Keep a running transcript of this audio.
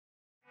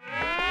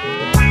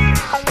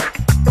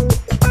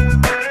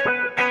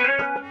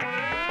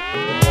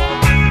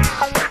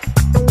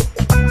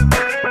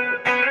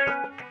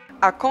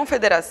A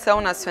Confederação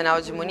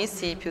Nacional de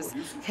Municípios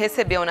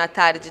recebeu na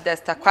tarde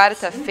desta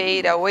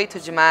quarta-feira, 8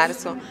 de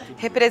março,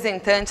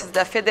 representantes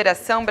da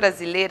Federação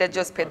Brasileira de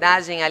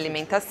Hospedagem e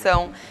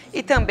Alimentação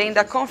e também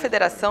da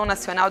Confederação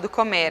Nacional do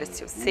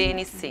Comércio,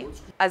 CNC.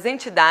 As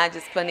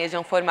entidades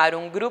planejam formar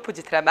um grupo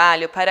de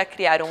trabalho para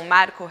criar um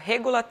marco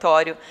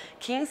regulatório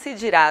que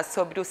incidirá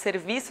sobre os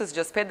serviços de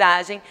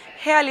hospedagem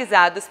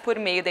realizados por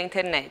meio da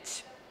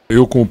internet.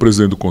 Eu, como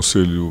presidente do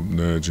Conselho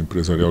de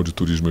Empresarial de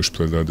Turismo e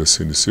Hospitalidade da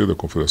CNC, da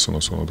Confederação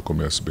Nacional do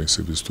Comércio, Bem,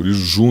 Serviço e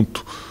Turismo,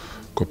 junto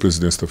com a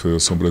presidência da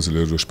Federação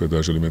Brasileira de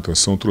Hospedagem e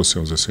Alimentação,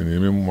 trouxemos à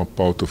CNM uma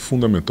pauta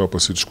fundamental para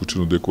se discutir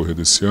no decorrer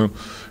desse ano,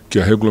 que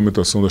é a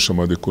regulamentação da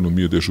chamada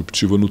economia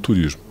disruptiva no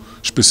turismo.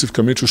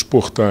 Especificamente os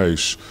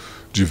portais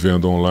de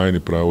venda online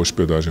para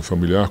hospedagem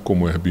familiar,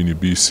 como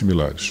Airbnb e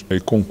similares.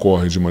 Aí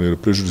concorrem de maneira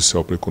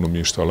prejudicial para a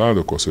economia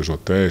instalada, qual seja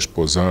hotéis,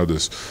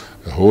 pousadas,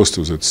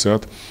 hostels,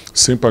 etc.,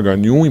 sem pagar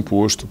nenhum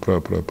imposto para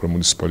a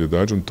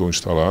municipalidade onde estão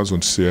instalados,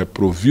 onde se é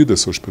provida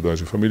essa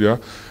hospedagem familiar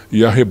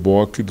e a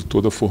reboque de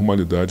toda a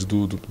formalidade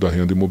da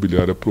renda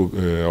imobiliária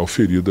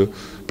auferida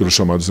pelos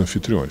chamados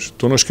anfitriões.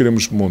 Então nós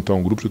queremos montar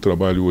um grupo de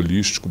trabalho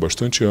holístico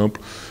bastante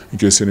amplo, em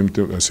que a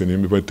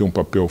CNM vai ter um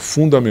papel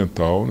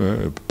fundamental,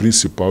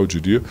 principal, eu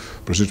diria,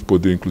 para a gente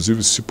poder,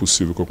 inclusive, se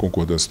possível, com a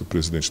concordância do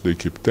presidente da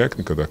equipe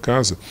técnica da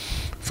casa,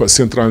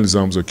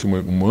 centralizarmos aqui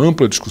uma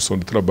ampla discussão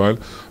de trabalho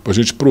para a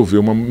gente prover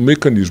um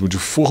mecanismo de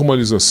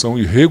formalização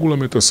e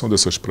regulamentação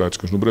dessas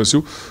práticas no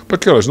Brasil, para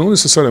que elas não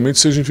necessariamente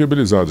sejam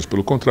inviabilizadas.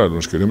 Pelo contrário,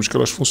 nós queremos que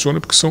elas funcionem,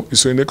 porque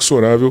isso é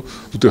inexorável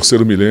do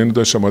terceiro milênio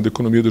da chamada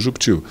economia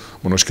disruptiva.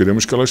 Mas nós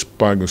queremos que elas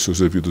paguem os seus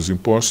devidos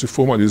impostos e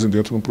formalizem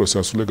dentro de um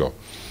processo legal.